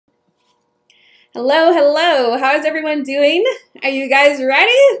Hello, hello. How's everyone doing? Are you guys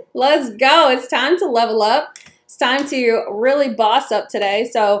ready? Let's go. It's time to level up. It's time to really boss up today.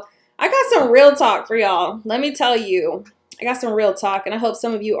 So I got some real talk for y'all. Let me tell you, I got some real talk, and I hope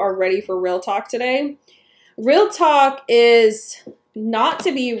some of you are ready for real talk today. Real talk is not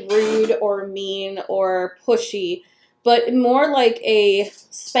to be rude or mean or pushy, but more like a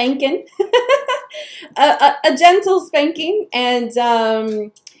spanking, a gentle spanking,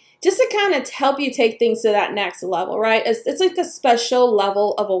 and just to kind of help you take things to that next level, right? It's like a special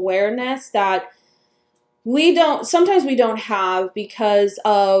level of awareness that sometimes we don't have because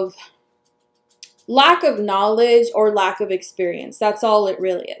of lack of knowledge or lack of experience. That's all it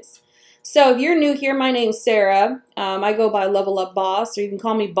really is. So if you're new here, my name's Sarah. I go by Level Up Boss, or you can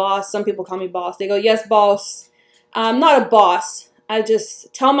call me Boss. Some people call me Boss. They go, yes, boss. I'm not a boss. I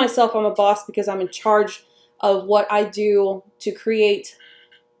just tell myself I'm a boss because I'm in charge of what I do to create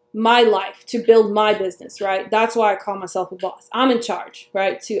my life, to build my business, right? That's why I call myself a boss. I'm in charge,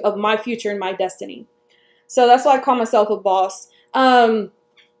 right, of my future and my destiny. So that's why I call myself a boss. But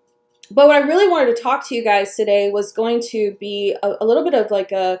what I really wanted to talk to you guys today was going to be a little bit of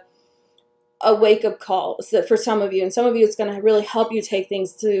like a wake-up call for some of you. And some of you, it's going to really help you take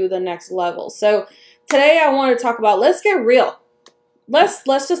things to the next level. So today I want to talk about, let's get real. Let's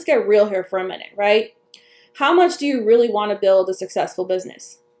just get real here for a minute, right? How much do you really want to build a successful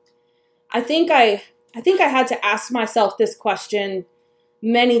business? I think I had to ask myself this question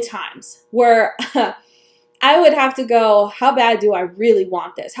many times, where I would have to go, how bad do I really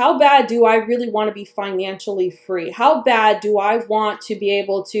want this? How bad do I really want to be financially free? How bad do I want to be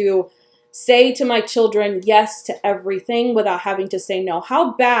able to say to my children yes to everything without having to say no?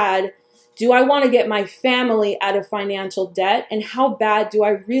 How bad do I want to get my family out of financial debt? And how bad do I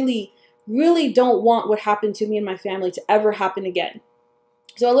really, really don't want what happened to me and my family to ever happen again?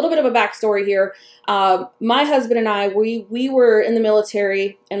 So a little bit of a backstory here. My husband and I, we were in the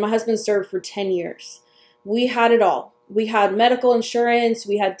military, and my husband served for 10 years. We had it all. We had medical insurance.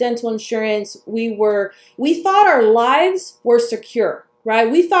 We had dental insurance. We thought our lives were secure, right?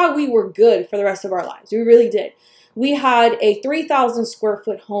 We thought we were good for the rest of our lives. We really did. We had a 3,000 square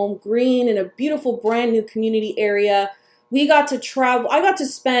foot home, green, in a beautiful brand new community area. We got to travel. I got to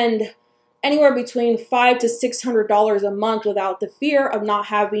spend anywhere between $500 to $600 a month without the fear of not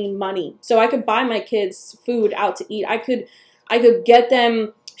having money. So I could buy my kids food out to eat. I could get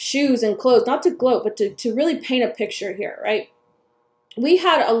them shoes and clothes, not to gloat, but to really paint a picture here, right? We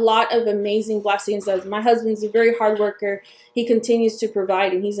had a lot of amazing blessings. My husband's a very hard worker. He continues to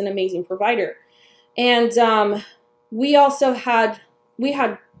provide, and he's an amazing provider. And we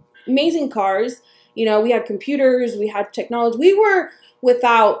had amazing cars. You know, we had computers, we had technology. We were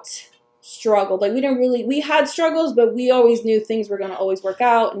without struggle. Like we had struggles, but we always knew things were going to always work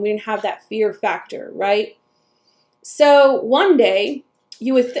out, and we didn't have that fear factor, right? So one day,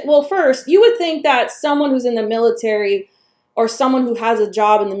 you would think that someone who's in the military or someone who has a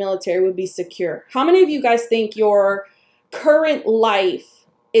job in the military would be secure. How many of you guys think your current life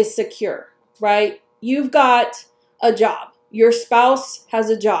is secure, right? You've got a job. Your spouse has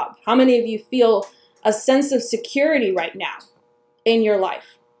a job. How many of you feel a sense of security right now in your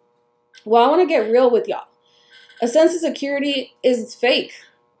life? Well, I want to get real with y'all. A sense of security is fake.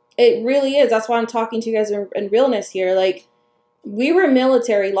 It really is. That's why I'm talking to you guys in realness here. Like, we were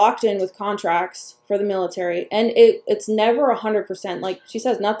military, locked in with contracts for the military, and it's never 100%. Like she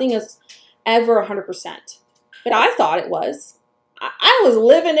says, nothing is ever 100%. But I thought it was. I was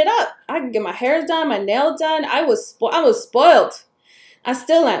living it up. I could get my hair done, my nails done. I was spoiled. I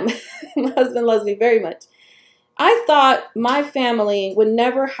still am. My husband loves me very much. I thought my family would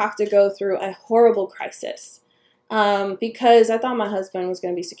never have to go through a horrible crisis because I thought my husband was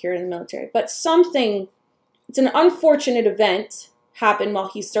going to be secure in the military. But it's an unfortunate event happened while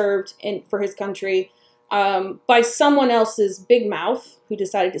he served for his country by someone else's big mouth who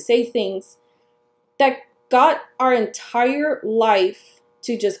decided to say things that got our entire life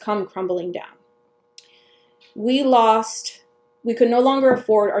to just come crumbling down. We could no longer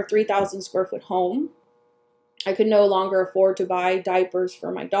afford our 3,000 square foot home. I could no longer afford to buy diapers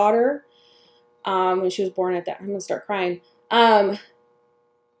for my daughter when she was born at that. I'm going to start crying. My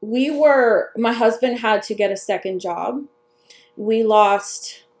husband had to get a second job. We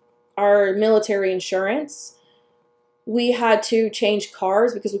lost our military insurance. We had to change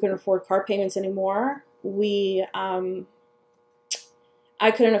cars because we couldn't afford car payments anymore. I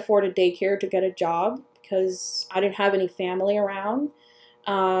couldn't afford a daycare to get a job because I didn't have any family around.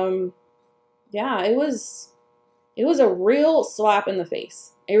 Yeah, it was a real slap in the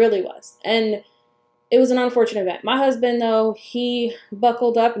face. It really was. And it was an unfortunate event. My husband, though, he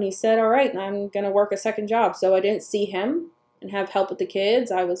buckled up and he said, all right, I'm going to work a second job. So I didn't see him and have help with the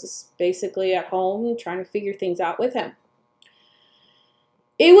kids. I was basically at home trying to figure things out with him.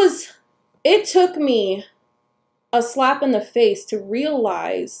 It took me a slap in the face to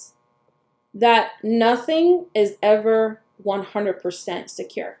realize that nothing is ever 100%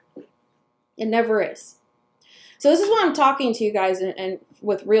 secure. It never is. So this is why I'm talking to you guys and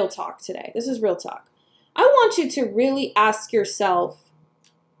with real talk today. This is real talk. I want you to really ask yourself,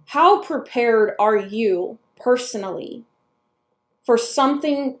 how prepared are you personally for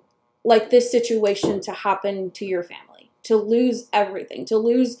something like this situation to happen to your family? To lose everything, to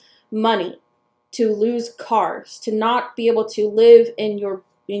lose money, to lose cars, to not be able to live in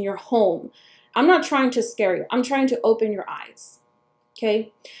your home. I'm not trying to scare you. I'm trying to open your eyes.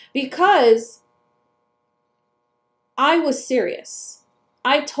 Okay? Because I was serious.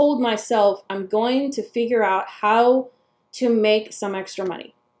 I told myself I'm going to figure out how to make some extra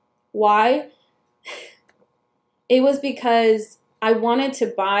money. Why? It was because I wanted to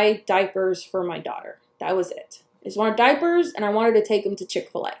buy diapers for my daughter. That was it. I just wanted diapers and I wanted to take them to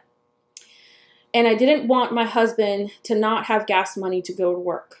Chick-fil-A. And I didn't want my husband to not have gas money to go to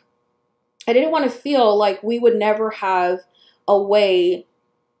work. I didn't want to feel like we would never have a way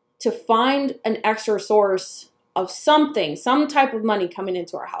to find an extra source of something, some type of money coming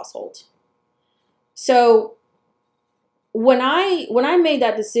into our household. So when I made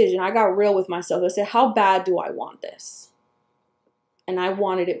that decision, I got real with myself. I said, how bad do I want this? And I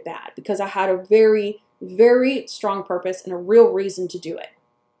wanted it bad because I had a very, very strong purpose and a real reason to do it.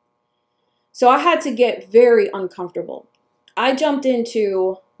 So I had to get very uncomfortable. I jumped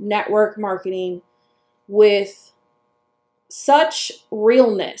into network marketing with such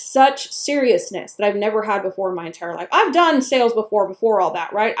realness, such seriousness that I've never had before in my entire life. I've done sales before all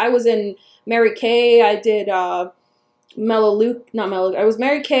that, right? I was in Mary Kay. I did I was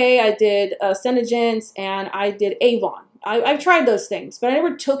Mary Kay. I did Senegence, and I did Avon. I've tried those things, but I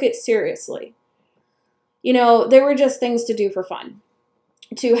never took it seriously. You know, they were just things to do for fun,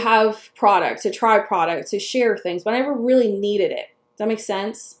 to have products, to try products, to share things, but I never really needed it. Does that make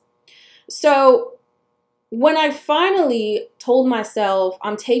sense? So when I finally told myself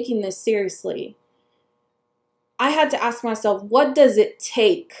I'm taking this seriously, I had to ask myself, what does it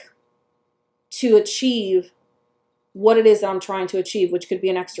take to achieve what it is that I'm trying to achieve, which could be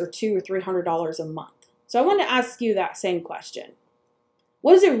an extra $200 or $300 a month. So I want to ask you that same question.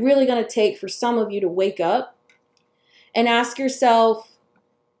 What is it really going to take for some of you to wake up and ask yourself,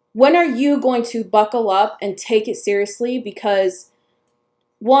 when are you going to buckle up and take it seriously? Because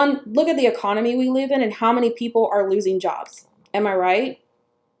one, look at the economy we live in and how many people are losing jobs. Am I right?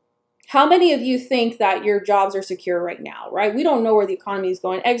 How many of you think that your jobs are secure right now, right? We don't know where the economy is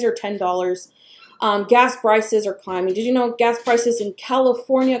going. Eggs are $10. Gas prices are climbing. Did you know gas prices in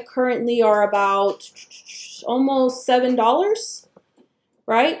California currently are about almost $7,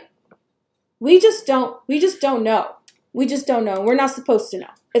 right? We just don't know. We just don't know. We're not supposed to know.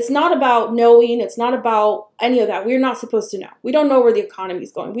 It's not about knowing. It's not about any of that. We're not supposed to know. We don't know where the economy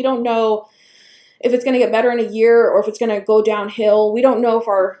is going. We don't know if it's going to get better in a year or if it's going to go downhill. We don't know if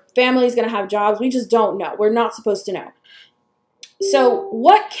our family is going to have jobs. We just don't know. We're not supposed to know. So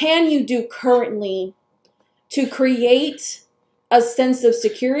what can you do currently to create a sense of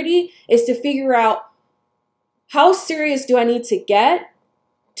security is to figure out, how serious do I need to get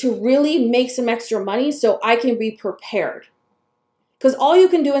to really make some extra money so I can be prepared? Because all you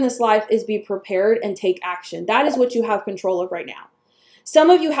can do in this life is be prepared and take action. That is what you have control of right now.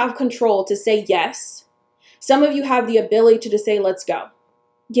 Some of you have control to say yes. Some of you have the ability to just say, let's go.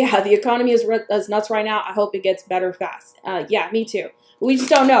 Yeah, the economy is nuts right now. I hope it gets better fast. Yeah, me too. We just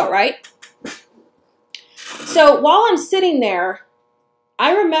don't know, right? So while I'm sitting there,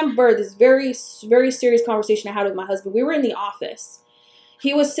 I remember this very, very serious conversation I had with my husband. We were in the office.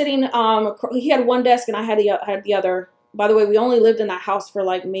 He was sitting, he had one desk and I had the other. By the way, we only lived in that house for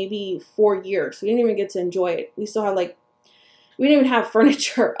like maybe 4 years. We didn't even get to enjoy it. We still had we didn't even have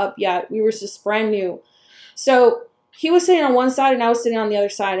furniture up yet. We were just brand new. So he was sitting on one side and I was sitting on the other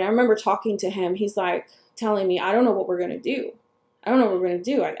side. And I remember talking to him. He's like telling me, I don't know what we're going to do. I don't know what we're going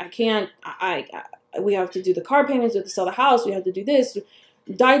to do. I can't, we have to do the car payments. We have to sell the house. We have to do this,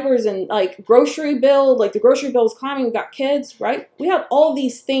 diapers and like grocery bill. Like the grocery bill is climbing. We got kids, right? We had all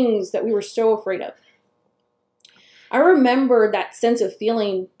these things that we were so afraid of. I remember that sense of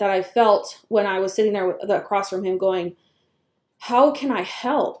feeling that I felt when I was sitting there across from him going, how can I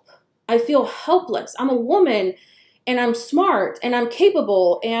help? I feel helpless. I'm a woman and I'm smart and I'm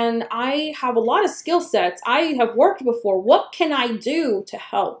capable and I have a lot of skill sets. I have worked before. What can I do to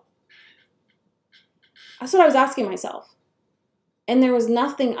help? That's what I was asking myself. And there was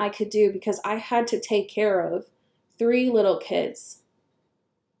nothing I could do because I had to take care of 3 little kids.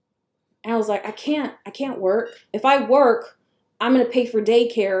 And I was like, I can't work. If I work, I'm going to pay for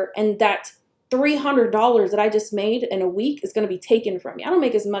daycare, and that $300 that I just made in a week is going to be taken from me. I don't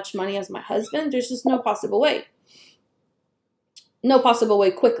make as much money as my husband. There's just no possible way. No possible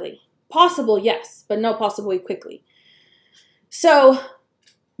way quickly. Possible, yes, but no possible way quickly. So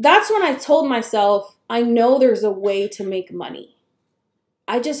that's when I told myself, I know there's a way to make money.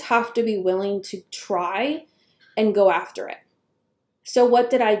 I just have to be willing to try and go after it. So what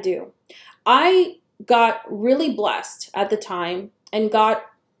did I do? I got really blessed at the time and got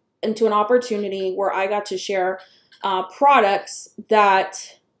into an opportunity where I got to share products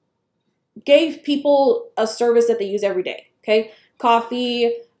that gave people a service that they use every day. Okay,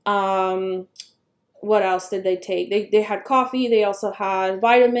 coffee. What else did they take? They had coffee. They also had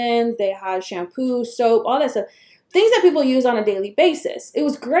vitamins. They had shampoo, soap, all that stuff. Things that people use on a daily basis. It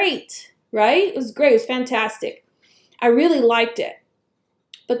was great, right? It was great. It was fantastic. I really liked it.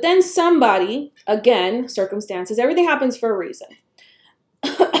 But then somebody, again, circumstances, everything happens for a reason.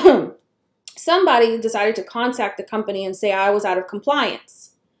 Somebody decided to contact the company and say I was out of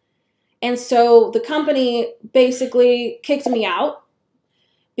compliance. And so the company basically kicked me out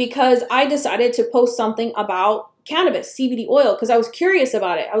because I decided to post something about cannabis, CBD oil, because I was curious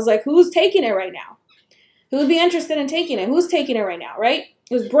about it. I was like, who's taking it right now? Who would be interested in taking it? Who's taking it right now, right?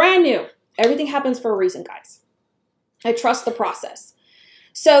 It was brand new. Everything happens for a reason, guys. I trust the process.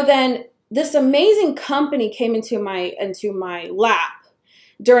 So then this amazing company came into my lap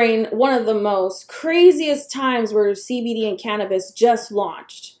during one of the most craziest times where CBD and cannabis just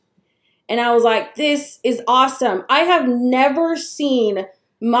launched. And I was like, this is awesome. I have never seen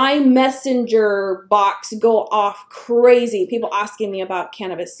my messenger box go off crazy. People asking me about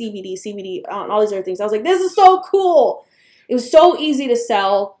cannabis, CBD, all these other things. I was like, this is so cool. It was so easy to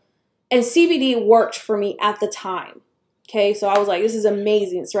sell. And CBD worked for me at the time. Okay, so I was like, this is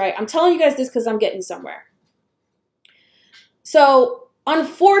amazing, right? I'm telling you guys this because I'm getting somewhere. So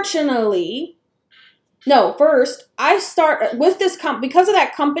unfortunately, no, first, I start with this company. Because of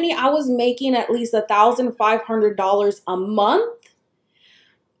that company, I was making at least $1,500 a month.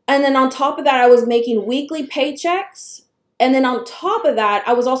 And then on top of that, I was making weekly paychecks. And then on top of that,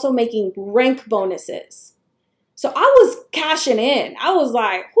 I was also making rank bonuses. So I was cashing in. I was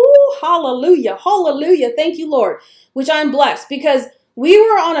like, whoo, hallelujah, hallelujah. Thank you, Lord, which I'm blessed because we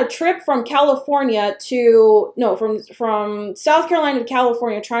were on a trip from California to, no, from South Carolina to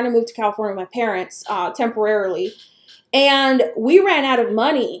California, trying to move to California with my parents temporarily. And we ran out of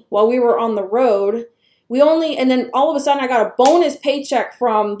money while we were on the road. And then all of a sudden I got a bonus paycheck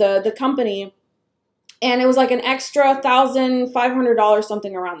from the company. And it was like an extra $1,500,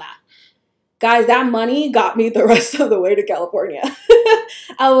 something around that. Guys, that money got me the rest of the way to California.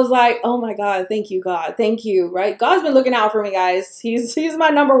 I was like, oh my God, thank you, God. Thank you, right? God's been looking out for me, guys. He's my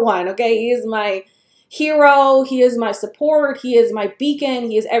number one, okay? He is my hero. He is my support. He is my beacon.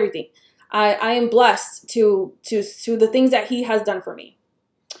 He is everything. I am blessed to the things that he has done for me.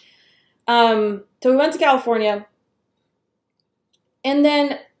 So we went to California. And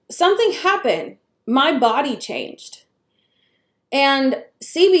then something happened. My body changed. And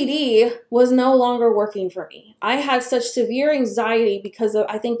CBD was no longer working for me. I had such severe anxiety because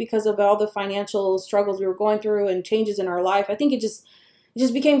of all the financial struggles we were going through and changes in our life. I think it just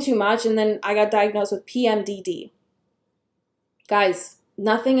became too much. And then I got diagnosed with PMDD. Guys,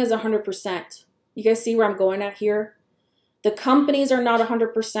 nothing is 100%. You guys see where I'm going at here? The companies are not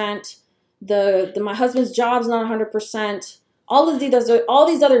 100%. My husband's job's not 100%. All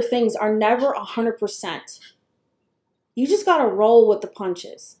these other things are never 100%. You just got to roll with the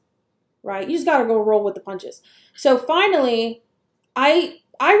punches, right? You just got to go roll with the punches. So finally, I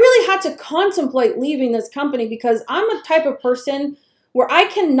really had to contemplate leaving this company because I'm a type of person where I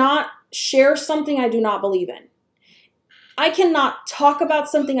cannot share something I do not believe in. I cannot talk about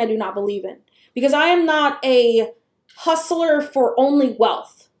something I do not believe in because I am not a hustler for only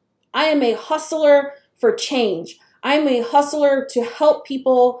wealth. I am a hustler for change. I am a hustler to help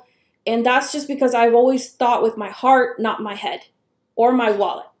people. And that's just because I've always thought with my heart, not my head or my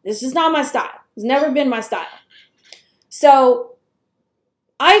wallet. This is not my style. It's never been my style. So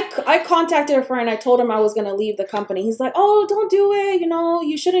I contacted a friend. I told him I was going to leave the company. He's like, oh, don't do it.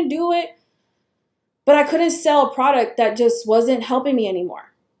 You shouldn't do it. But I couldn't sell a product that just wasn't helping me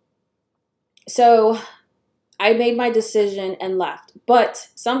anymore. So I made my decision and left. But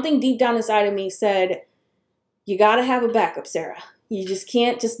something deep down inside of me said, you got to have a backup, Sarah. You just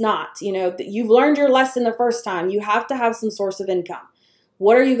can't just not. You've learned your lesson the first time. You have to have some source of income.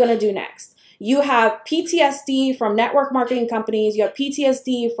 What are you going to do next? You have PTSD from network marketing companies. You have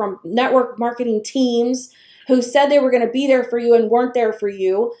PTSD from network marketing teams who said they were going to be there for you and weren't there for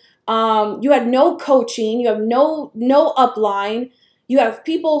you. You had no coaching. You have no upline. You have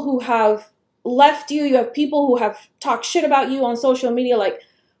people who have left you. You have people who have talked shit about you on social media. Like,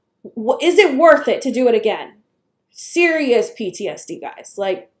 is it worth it to do it again? Serious PTSD, guys.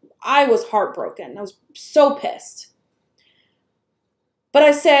 Like, I was heartbroken. I was so pissed. But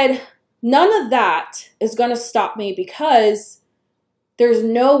I said, none of that is going to stop me because there's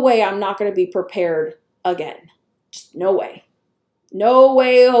no way I'm not going to be prepared again. Just no way. No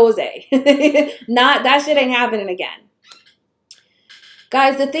way, Jose. That shit ain't happening again.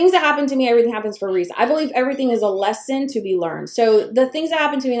 Guys, the things that happen to me, everything happens for a reason. I believe everything is a lesson to be learned. So the things that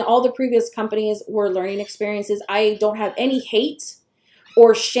happened to me in all the previous companies were learning experiences. I don't have any hate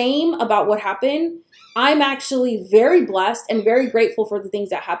or shame about what happened. I'm actually very blessed and very grateful for the things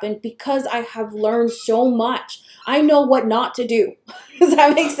that happened because I have learned so much. I know what not to do. Does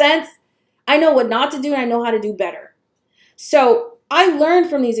that make sense? I know what not to do and I know how to do better. So I learned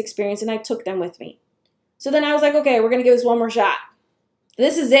from these experiences and I took them with me. So then I was like, okay, we're going to give this one more shot.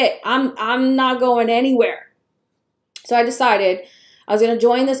 This is it. I'm not going anywhere. So I decided I was going to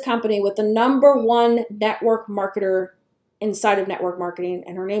join this company with the #1 network marketer inside of network marketing,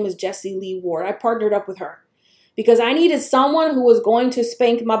 and her name is Jessie Lee Ward. I partnered up with her because I needed someone who was going to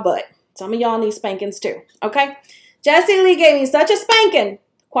spank my butt. Some of y'all need spankings too, okay? Jessie Lee gave me such a spanking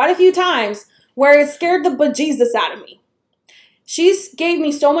quite a few times where it scared the bejesus out of me. She gave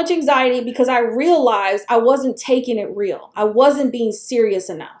me so much anxiety because I realized I wasn't taking it real. I wasn't being serious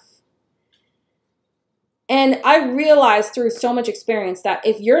enough. And I realized through so much experience that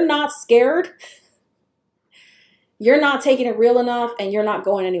if you're not scared, you're not taking it real enough and you're not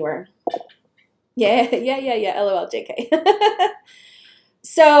going anywhere. Yeah, LOL, JK.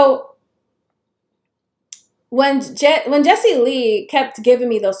 So when Jessie Lee kept giving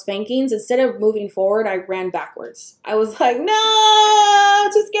me those spankings, instead of moving forward, I ran backwards. I was like, no,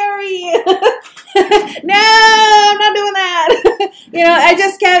 too scary. No, I'm not doing that. I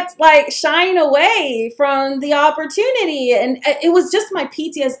just kept like shying away from the opportunity. And it was just my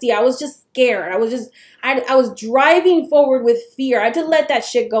PTSD. I was just scared. I was driving forward with fear. I had to let that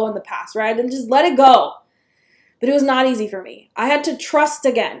shit go in the past, right? And just let it go. But it was not easy for me. I had to trust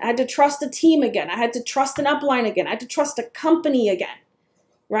again. I had to trust a team again. I had to trust an upline again. I had to trust a company again,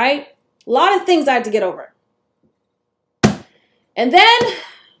 right? A lot of things I had to get over. And then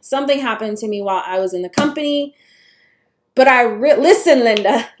something happened to me while I was in the company. But listen,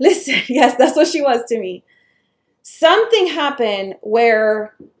 Linda, listen. Yes, that's what she was to me. Something happened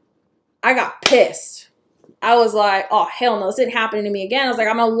where I got pissed. I was like, oh, hell no, this isn't happening to me again. I was like,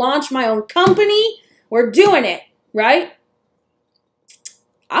 I'm going to launch my own company. We're doing it. Right?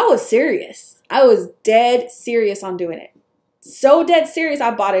 I was serious. I was dead serious on doing it. So dead serious.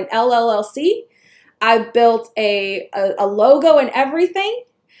 I bought an LLC. I built a logo and everything.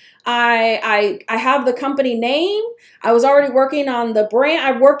 I have the company name. I was already working on the brand.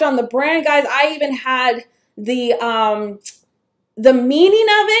 I worked on the brand, guys. I even had the meaning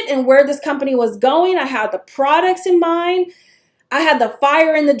of it and where this company was going. I had the products in mind. I had the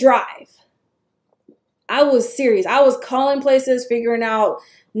fire and the drive. I was serious. I was calling places, figuring out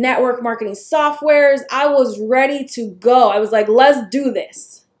network marketing softwares. I was ready to go. I was like, let's do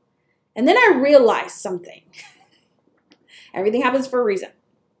this. And then I realized something. Everything happens for a reason.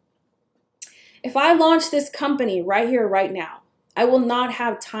 If I launch this company right here, right now, I will not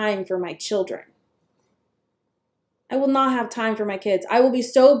have time for my children. I will not have time for my kids. I will be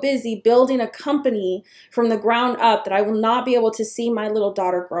so busy building a company from the ground up that I will not be able to see my little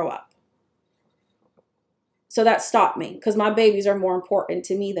daughter grow up. So that stopped me because my babies are more important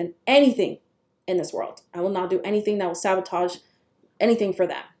to me than anything in this world. I will not do anything that will sabotage anything for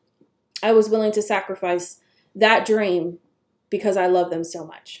them. I was willing to sacrifice that dream because I love them so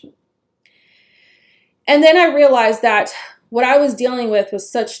much. And then I realized that what I was dealing with was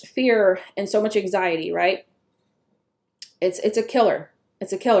such fear and so much anxiety, right? It's a killer.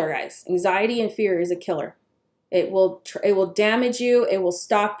 It's a killer, guys. Anxiety and fear is a killer. It will damage you. It will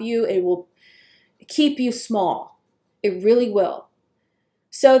stop you. It will keep you small. It really will.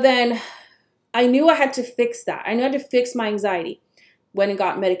 So then I knew I had to fix that. I knew I had to fix my anxiety. Went and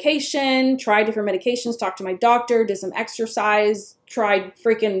got medication, tried different medications, talked to my doctor, did some exercise, tried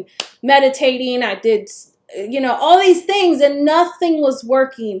freaking meditating. I did, all these things and nothing was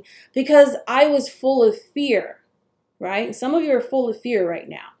working because I was full of fear, right? Some of you are full of fear right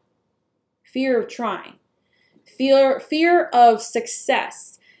now. Fear of trying. Fear of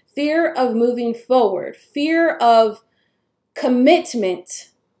success. Fear of moving forward, fear of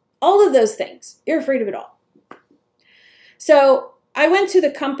commitment, All of those things. You're afraid of it all. So I went to the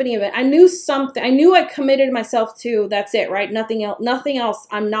company event. I knew something. I knew I committed myself to, that's it, right? Nothing else. Nothing else.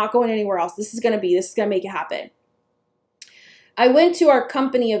 I'm not going anywhere else. This is going to make it happen. I went to our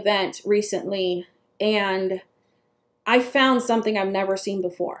company event recently and I found something I've never seen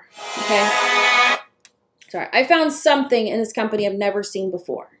before. Okay. Sorry. I found something in this company I've never seen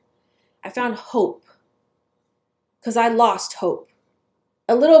before. I found hope because I lost hope.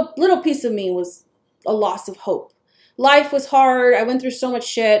 A little piece of me was a loss of hope. Life was hard. I went through so much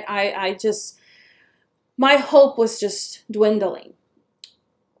shit. My hope was just dwindling.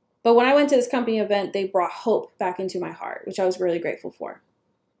 But when I went to this company event, they brought hope back into my heart, which I was really grateful for.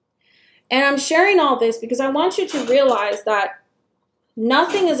 And I'm sharing all this because I want you to realize that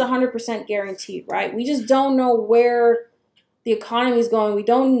nothing is 100% guaranteed, right? We just don't know where the economy is going. We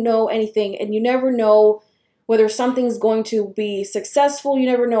don't know anything. And you never know whether something's going to be successful. You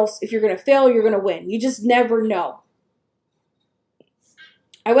never know if you're going to fail or you're going to win. You just never know.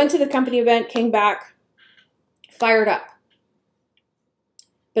 I went to the company event, came back, fired up.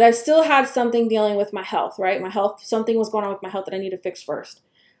 But I still had something dealing with my health, right? My health, something was going on with my health that I need to fix first.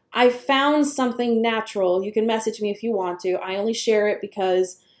 I found something natural. You can message me if you want to. I only share it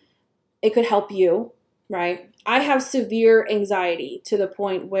because it could help you, right? I have severe anxiety to the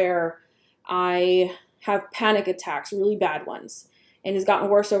point where I have panic attacks, really bad ones, and it's gotten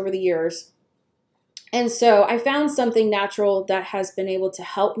worse over the years. And so I found something natural that has been able to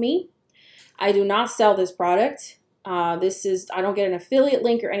help me. I do not sell this product. I don't get an affiliate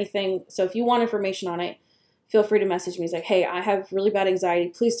link or anything. So if you want information on it, feel free to message me. It's like, hey, I have really bad anxiety.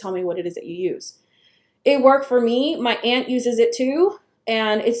 Please tell me what it is that you use. It worked for me. My aunt uses it too.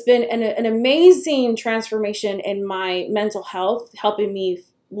 And it's been an amazing transformation in my mental health, helping me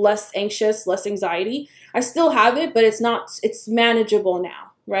less anxious, less anxiety. I still have it, but it's manageable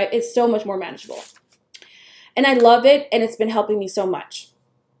now, right? It's so much more manageable. And I love it, and it's been helping me so much.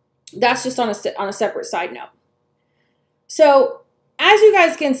 That's just on a separate side note. So, as you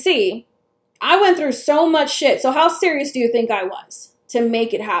guys can see, I went through so much shit. So how serious do you think I was to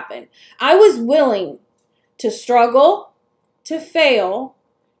make it happen? I was willing to struggle, to fail,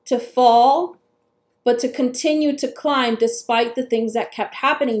 to fall, but to continue to climb despite the things that kept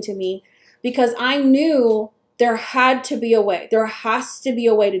happening to me because I knew there had to be a way. There has to be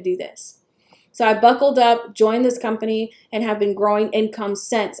a way to do this. So I buckled up, joined this company, and have been growing income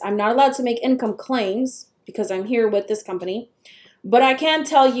since. I'm not allowed to make income claims because I'm here with this company, but I can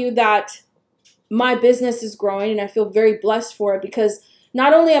tell you that my business is growing and I feel very blessed for it because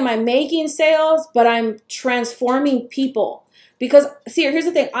not only am I making sales, but I'm transforming people. Because, see, here's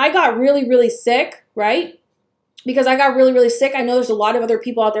the thing. I got really, really sick, right? Because I got really, really sick. I know there's a lot of other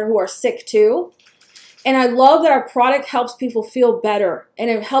people out there who are sick too. And I love that our product helps people feel better and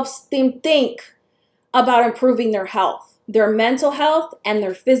it helps them think about improving their health, their mental health and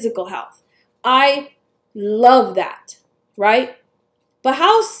their physical health. I love that, right? But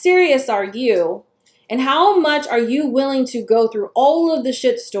how serious are you and how much are you willing to go through all of the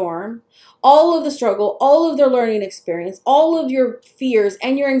shitstorm, all of the struggle, all of the learning experience, all of your fears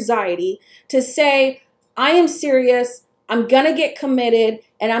and your anxiety to say, I am serious, I'm going to get committed,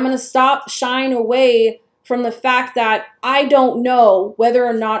 and I'm going to stop shying away from the fact that I don't know whether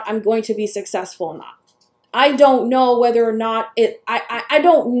or not I'm going to be successful or not. I don't know whether or not I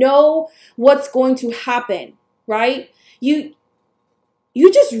don't know what's going to happen, right? You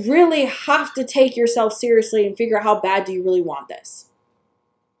just really have to take yourself seriously and figure out how bad do you really want this.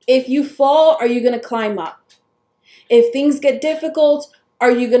 If you fall, are you going to climb up? If things get difficult,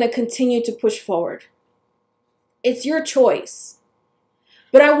 are you going to continue to push forward? It's your choice.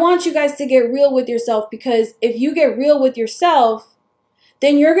 But I want you guys to get real with yourself because if you get real with yourself,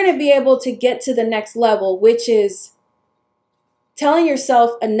 then you're going to be able to get to the next level, which is telling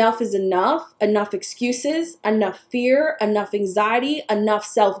yourself enough is enough, enough excuses, enough fear, enough anxiety, enough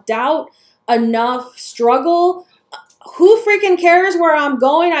self-doubt, enough struggle. Who freaking cares where I'm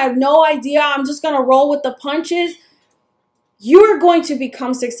going? I have no idea. I'm just going to roll with the punches. You are going to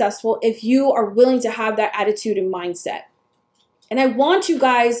become successful if you are willing to have that attitude and mindset. And I want you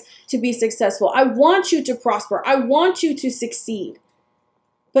guys to be successful. I want you to prosper. I want you to succeed.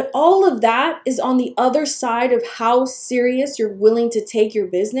 But all of that is on the other side of how serious you're willing to take your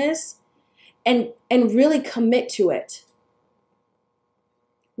business and really commit to it.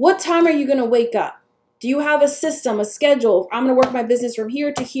 What time are you going to wake up? Do you have a system, a schedule? I'm going to work my business from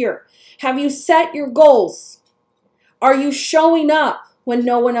here to here. Have you set your goals? Are you showing up when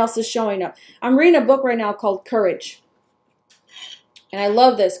no one else is showing up? I'm reading a book right now called Courage. And I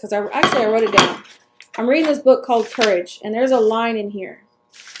love this because I wrote it down. I'm reading this book called Courage. And there's a line in here.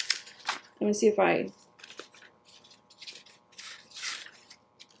 Let me see if I...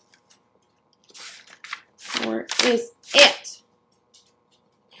 Where is it?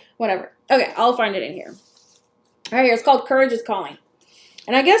 Whatever. Okay, I'll find it in here. Right here, it's called Courage is Calling.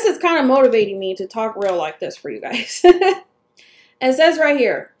 And I guess it's kind of motivating me to talk real like this for you guys. It says right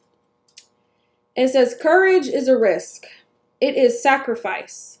here, it says, courage is a risk. It is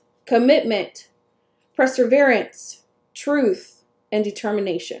sacrifice, commitment, perseverance, truth, and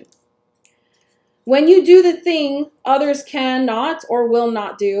determination. When you do the thing others cannot or will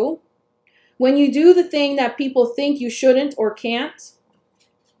not do, when you do the thing that people think you shouldn't or can't,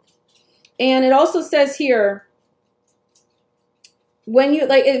 and it also says here, when you,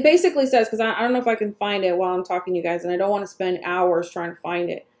 like, it basically says, because I don't know if I can find it while I'm talking to you guys, and I don't want to spend hours trying to find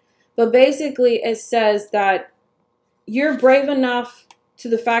it. But basically, it says that you're brave enough to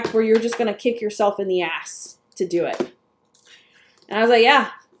the fact where you're just going to kick yourself in the ass to do it. And I was like,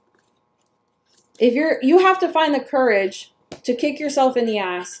 yeah. If you have to find the courage to kick yourself in the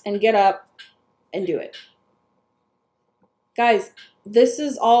ass and get up and do it. Guys, this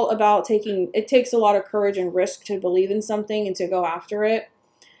is all about it takes a lot of courage and risk to believe in something and to go after it.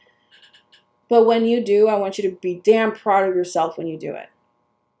 But when you do, I want you to be damn proud of yourself when you do it.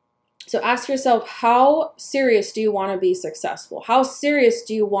 So ask yourself, how serious do you want to be successful? How serious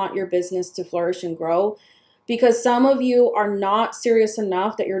do you want your business to flourish and grow? Because some of you are not serious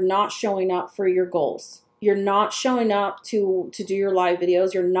enough that you're not showing up for your goals. You're not showing up to do your live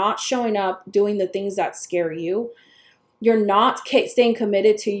videos. You're not showing up doing the things that scare you. You're not staying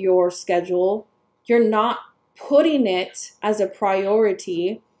committed to your schedule. You're not putting it as a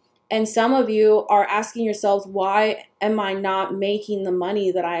priority. And some of you are asking yourselves, why am I not making the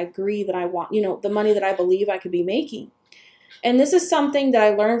money that I agree that I want, you know, the money that I believe I could be making? And this is something that I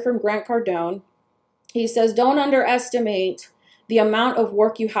learned from Grant Cardone. He says, don't underestimate the amount of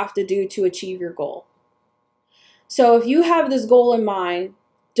work you have to do to achieve your goal. So if you have this goal in mind,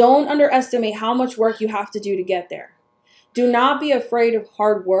 don't underestimate how much work you have to do to get there. Do not be afraid of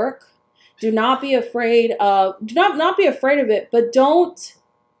hard work. Do not be afraid of, not be afraid of it, but don't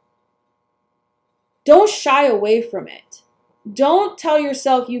shy away from it. Don't tell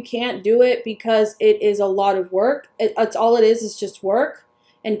yourself you can't do it because it is a lot of work. It's all it is just work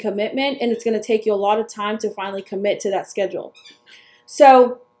and commitment, and it's going to take you a lot of time to finally commit to that schedule.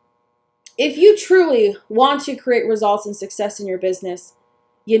 So if you truly want to create results and success in your business,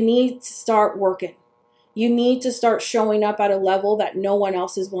 you need to start working. You need to start showing up at a level that no one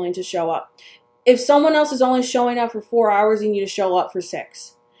else is willing to show up. If someone else is only showing up for 4 hours, you need to show up for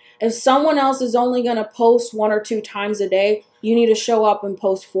 6. If someone else is only going to post 1 or 2 times a day, you need to show up and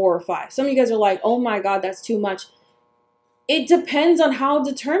post 4 or 5. Some of you guys are like, oh my God, that's too much. It depends on how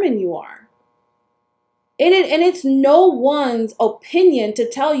determined you are. And it's no one's opinion to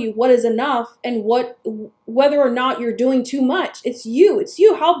tell you what is enough and whether or not you're doing too much. It's you. It's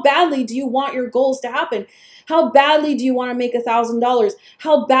you. How badly do you want your goals to happen? How badly do you want to make $1,000?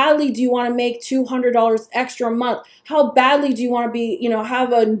 How badly do you want to make $200 extra a month? How badly do you want to be,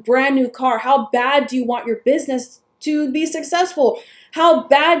 have a brand new car? How bad do you want your business to be successful? How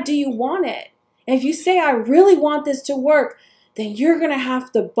bad do you want it? And if you say, I really want this to work, then you're going to have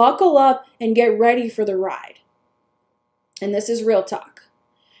to buckle up and get ready for the ride. And this is real talk.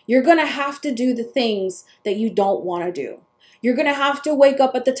 You're going to have to do the things that you don't want to do. You're going to have to wake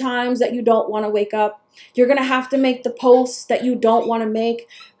up at the times that you don't want to wake up. You're going to have to make the posts that you don't want to make.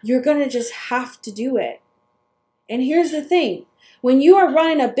 You're going to just have to do it. And here's the thing. When you are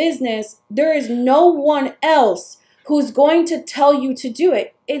running a business, there is no one else who's going to tell you to do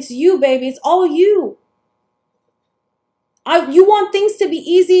it. It's you, baby. It's all you. You want things to be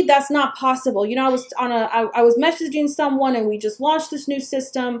easy? That's not possible. I was messaging someone and we just launched this new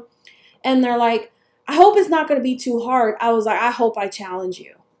system and they're like, I hope it's not going to be too hard. I was like, I hope I challenge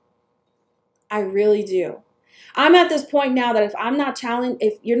you. I really do. I'm at this point now that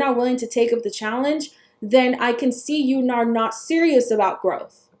if you're not willing to take up the challenge, then I can see you are not serious about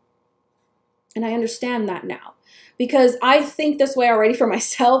growth. And I understand that now because I think this way already for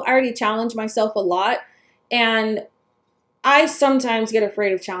myself. I already challenge myself a lot, and I sometimes get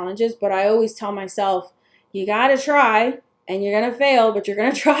afraid of challenges, but I always tell myself, you got to try and you're going to fail, but you're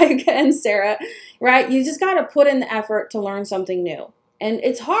going to try again, Sarah, right? You just got to put in the effort to learn something new. And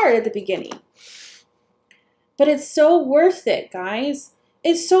it's hard at the beginning, but it's so worth it, guys.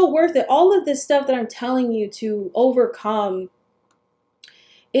 It's so worth it. All of this stuff that I'm telling you to overcome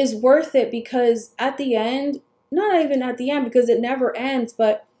is worth it because at the end, not even at the end because it never ends,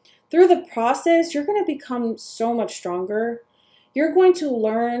 but through the process, you're going to become so much stronger. You're going to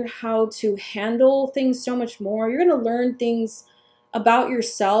learn how to handle things so much more. You're going to learn things about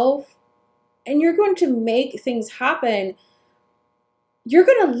yourself and you're going to make things happen, you're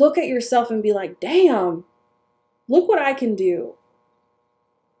going to look at yourself and be like, damn, look what I can do.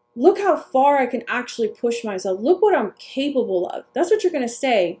 Look how far I can actually push myself. Look what I'm capable of. That's what you're going to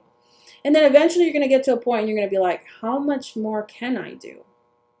say. And then eventually you're going to get to a point and you're going to be like, how much more can I do?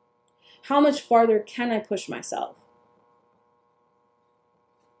 How much farther can I push myself?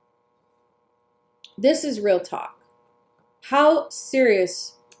 This is real talk. How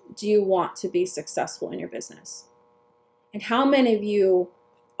serious do you want to be successful in your business? And how many of you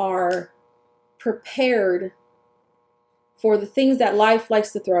are prepared for the things that life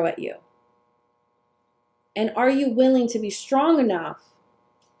likes to throw at you? And are you willing to be strong enough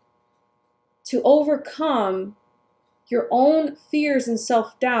to overcome your own fears and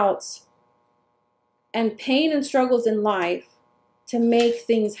self-doubts and pain and struggles in life to make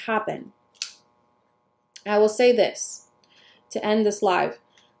things happen? I will say this to end this live,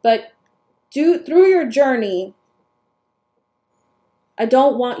 but through your journey, I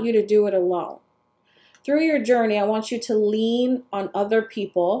don't want you to do it alone. Through your journey, I want you to lean on other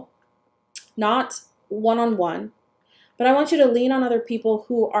people, not one-on-one, but I want you to lean on other people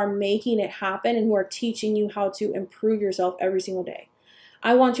who are making it happen and who are teaching you how to improve yourself every single day.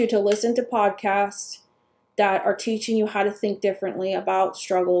 I want you to listen to podcasts that are teaching you how to think differently about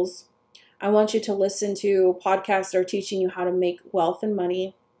struggles. I want you to listen to podcasts that are teaching you how to make wealth and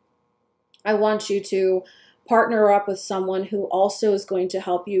money. I want you to partner up with someone who also is going to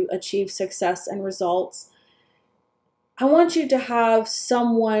help you achieve success and results. I want you to have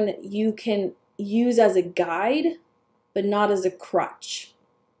someone you can use as a guide, but not as a crutch.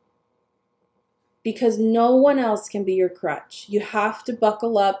 Because no one else can be your crutch. You have to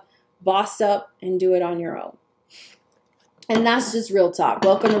buckle up, boss up, and do it on your own. And that's just real talk.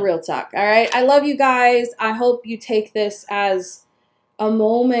 Welcome to Real Talk. All right. I love you guys. I hope you take this as a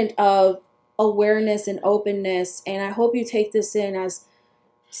moment of awareness and openness. And I hope you take this in as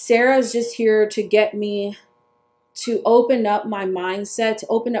Sarah's just here to get me to open up my mindset, to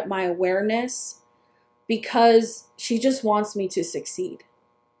open up my awareness, because she just wants me to succeed.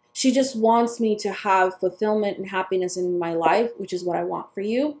 She just wants me to have fulfillment and happiness in my life, which is what I want for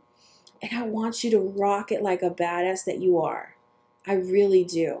you. And I want you to rock it like a badass that you are. I really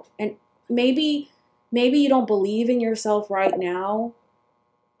do. And maybe you don't believe in yourself right now,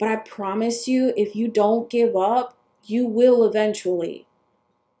 but I promise you, if you don't give up, you will eventually.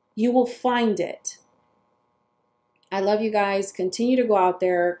 You will find it. I love you guys. Continue to go out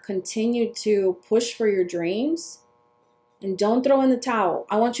there. Continue to push for your dreams. And don't throw in the towel.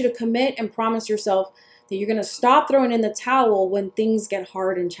 I want you to commit and promise yourself that you're going to stop throwing in the towel when things get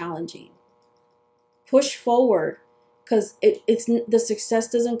hard and challenging. Push forward, because the success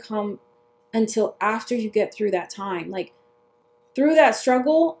doesn't come until after you get through that time. Like, through that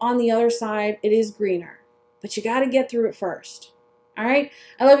struggle, on the other side, it is greener. But you got to get through it first. All right?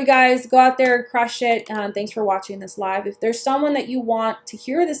 I love you guys. Go out there and crush it. Thanks for watching this live. If there's someone that you want to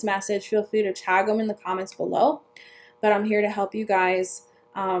hear this message, feel free to tag them in the comments below. But I'm here to help you guys.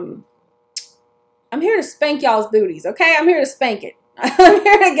 I'm here to spank y'all's booties, okay? I'm here to spank it. I'm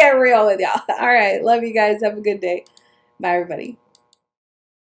here to get real with y'all. All right. Love you guys. Have a good day. Bye, everybody.